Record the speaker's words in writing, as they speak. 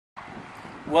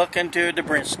Welcome to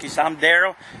Dobrinski's. I'm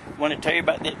Daryl. I want to tell you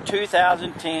about the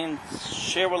 2010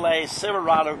 Chevrolet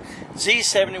Slverado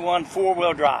Z71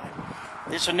 4-wheel drive.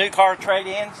 This is a new car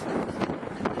trade-in.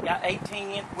 Got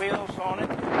 18-inch wheels on it.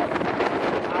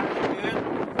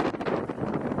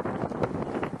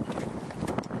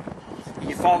 Good.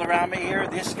 You follow around me here.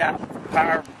 This got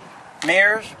power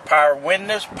mirrors, power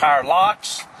windows, power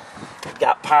locks. It's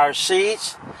got power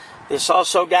seats. This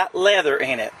also got leather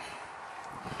in it.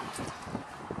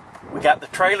 We got the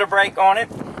trailer brake on it.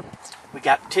 We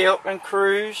got tilt and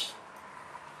cruise.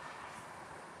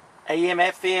 AM,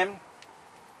 FM.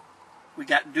 We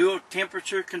got dual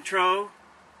temperature control.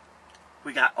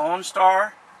 We got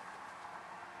OnStar.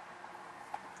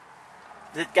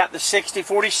 It got the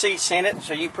 60-40 seats in it,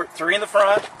 so you put 3 in the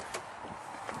front.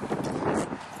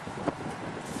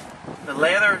 The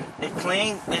leather is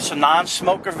clean. It's a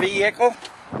non-smoker vehicle.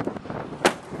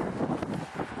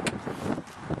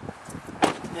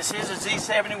 This is a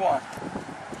Z71.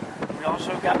 We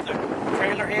also got the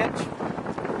trailer hitch.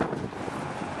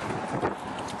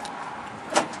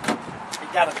 You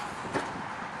got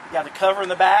a cover in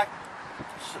the back,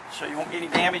 so you won't get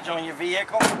any damage on your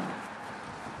vehicle.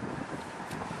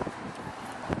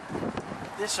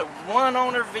 This is a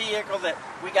one-owner vehicle that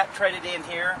we got traded in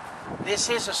here. This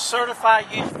is a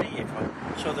certified used vehicle,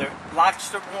 so the locks,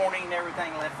 the warning, and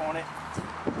everything left on it.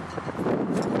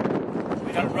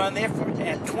 We're going to run there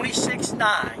at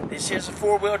 26.9. This is a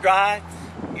 4-wheel drive.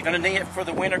 You're going to need it for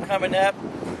the winter coming up.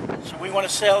 So we want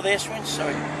to sell this one. So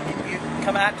if you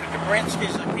come out to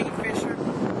Dobrinski's of Kingfisher,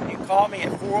 you call me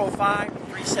at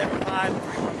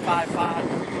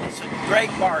 405-375-3155. It's a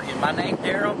great bargain. My name's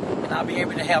Daryl, and I'll be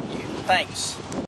able to help you. Thanks.